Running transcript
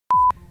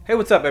Hey,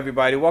 what's up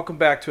everybody? Welcome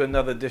back to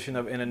another edition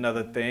of In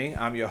Another Thing.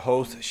 I'm your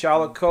host,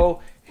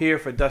 Shalaco, here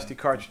for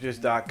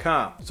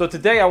DustyCartridges.com. So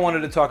today I wanted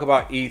to talk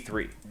about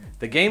E3,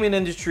 the gaming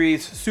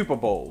industry's Super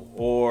Bowl,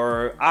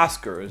 or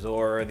Oscars,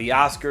 or the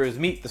Oscars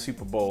meet the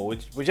Super Bowl,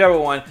 whichever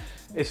one.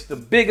 It's the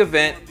big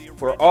event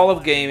for all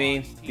of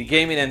gaming, the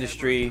gaming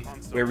industry,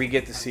 where we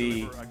get to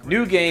see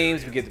new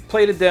games, we get to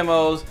play the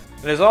demos,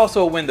 and it's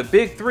also when the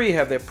big three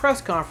have their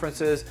press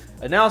conferences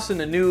announcing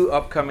the new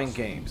upcoming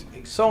games: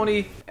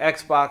 Sony,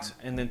 Xbox,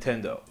 and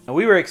Nintendo. And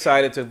we were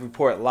excited to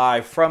report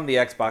live from the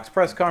Xbox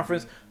press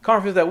conference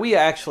that we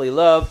actually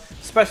love,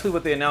 especially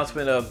with the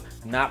announcement of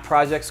not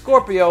Project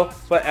Scorpio,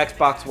 but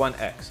Xbox One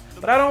X.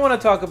 But I don't want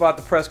to talk about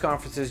the press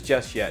conferences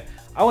just yet.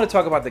 I want to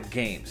talk about the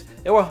games.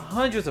 There were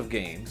hundreds of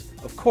games,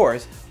 of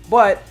course,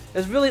 but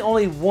there's really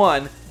only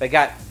one that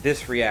got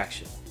this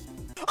reaction.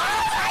 Oh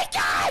my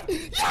god!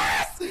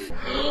 Yes!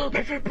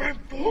 Metroid Prime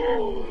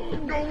 4!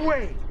 No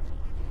way!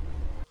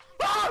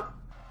 Ah!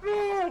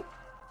 No!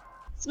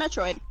 It's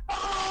Metroid.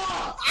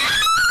 Ah!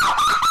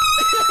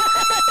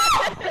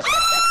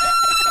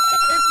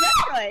 It's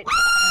Metroid.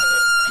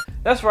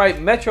 That's right,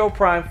 Metroid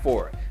Prime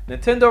 4.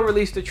 Nintendo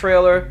released the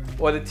trailer,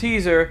 or the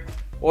teaser,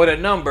 or the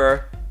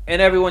number,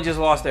 and everyone just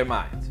lost their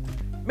minds.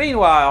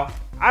 Meanwhile,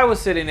 I was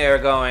sitting there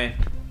going,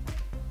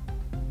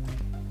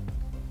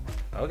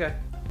 okay.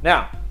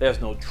 Now,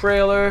 there's no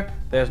trailer,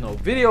 there's no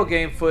video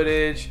game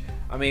footage.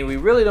 I mean, we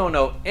really don't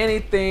know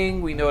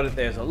anything. We know that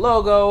there's a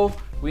logo,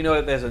 we know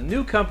that there's a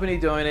new company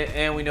doing it,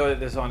 and we know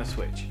that it's on a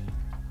Switch.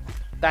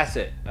 That's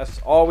it. That's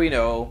all we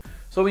know.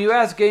 So when you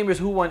ask gamers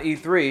who won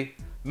E3,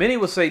 many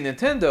will say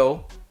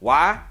Nintendo.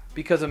 Why?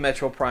 Because of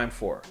Metroid Prime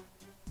 4.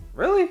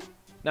 Really?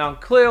 Now,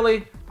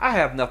 clearly, I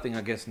have nothing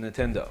against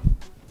Nintendo.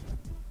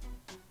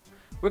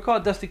 We're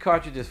called Dusty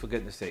Cartridges, for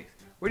goodness sakes.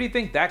 Where do you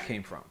think that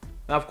came from?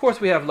 Now, of course,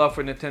 we have love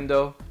for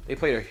Nintendo. They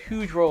played a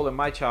huge role in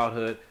my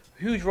childhood,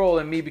 a huge role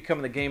in me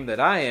becoming the gamer that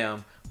I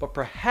am, but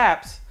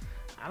perhaps,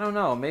 I don't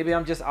know, maybe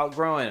I'm just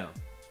outgrowing them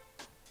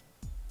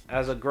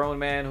as a grown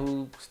man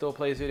who still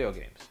plays video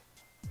games.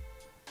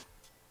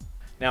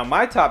 Now,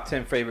 my top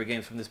 10 favorite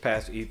games from this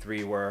past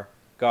E3 were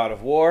God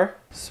of War,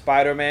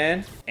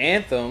 Spider-Man,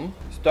 Anthem,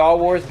 Star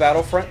Wars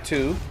Battlefront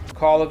 2,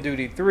 Call of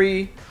Duty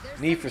 3,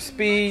 Need for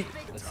Speed,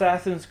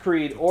 Assassin's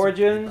Creed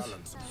Origins,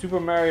 Super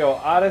Mario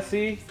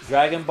Odyssey,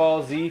 Dragon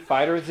Ball Z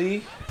Fighter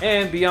Z,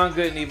 and Beyond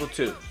Good and Evil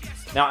 2.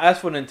 Now, as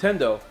for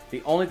Nintendo,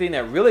 the only thing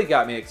that really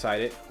got me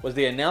excited was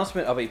the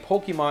announcement of a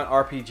Pokemon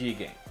RPG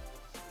game.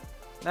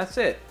 That's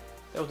it.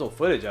 There was no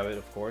footage of it,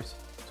 of course.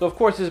 So of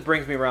course this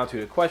brings me around to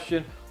the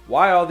question,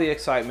 why all the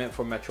excitement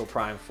for Metroid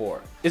Prime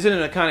 4? Is it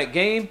an iconic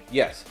game?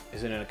 Yes.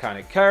 Is it an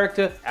iconic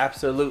character?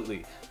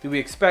 Absolutely. Do we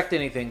expect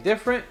anything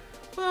different?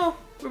 Well,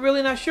 we're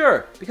really not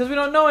sure because we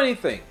don't know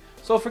anything.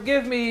 So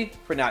forgive me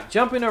for not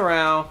jumping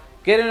around,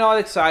 getting all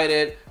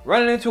excited,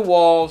 running into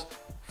walls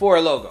for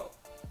a logo.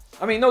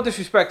 I mean, no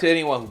disrespect to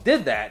anyone who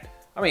did that.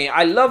 I mean,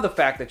 I love the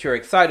fact that you're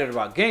excited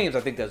about games.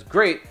 I think that's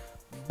great,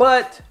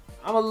 but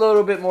I'm a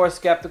little bit more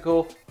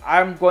skeptical.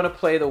 I'm going to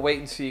play the wait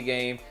and see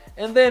game,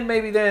 and then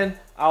maybe then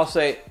I'll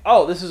say,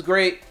 oh, this is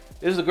great.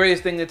 This is the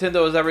greatest thing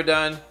Nintendo has ever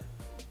done.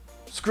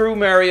 Screw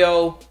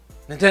Mario,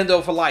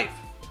 Nintendo for life.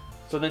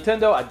 So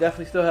Nintendo, I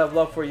definitely still have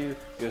love for you.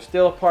 You're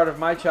still a part of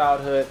my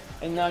childhood,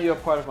 and now you're a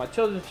part of my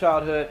children's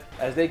childhood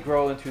as they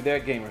grow into their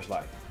gamer's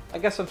life. I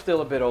guess I'm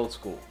still a bit old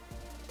school.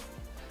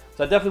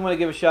 So I definitely want to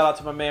give a shout out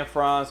to my man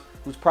Franz,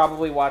 who's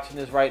probably watching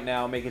this right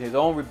now, making his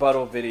own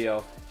rebuttal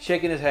video,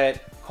 shaking his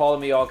head, calling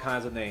me all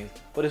kinds of names.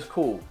 But it's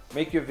cool.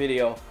 Make your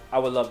video. I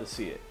would love to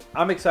see it.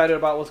 I'm excited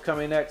about what's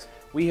coming next.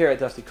 We here at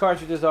Dusty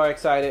Cartridges are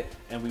excited,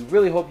 and we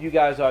really hope you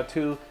guys are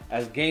too,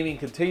 as gaming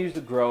continues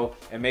to grow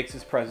and makes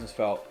its presence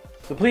felt.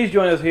 So please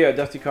join us here at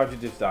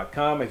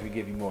DustyCartridges.com as we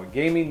give you more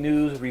gaming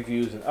news,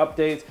 reviews, and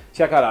updates.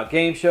 Check out our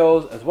game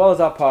shows as well as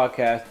our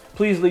podcast.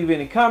 Please leave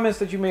any comments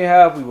that you may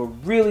have. We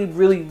would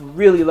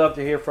really love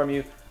to hear from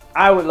you.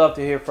 I would love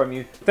to hear from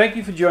you. Thank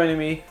you for joining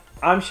me.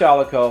 I'm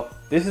Shalaco.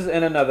 This is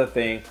In Another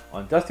Thing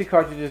on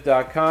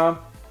DustyCartridges.com.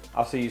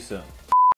 I'll see you soon.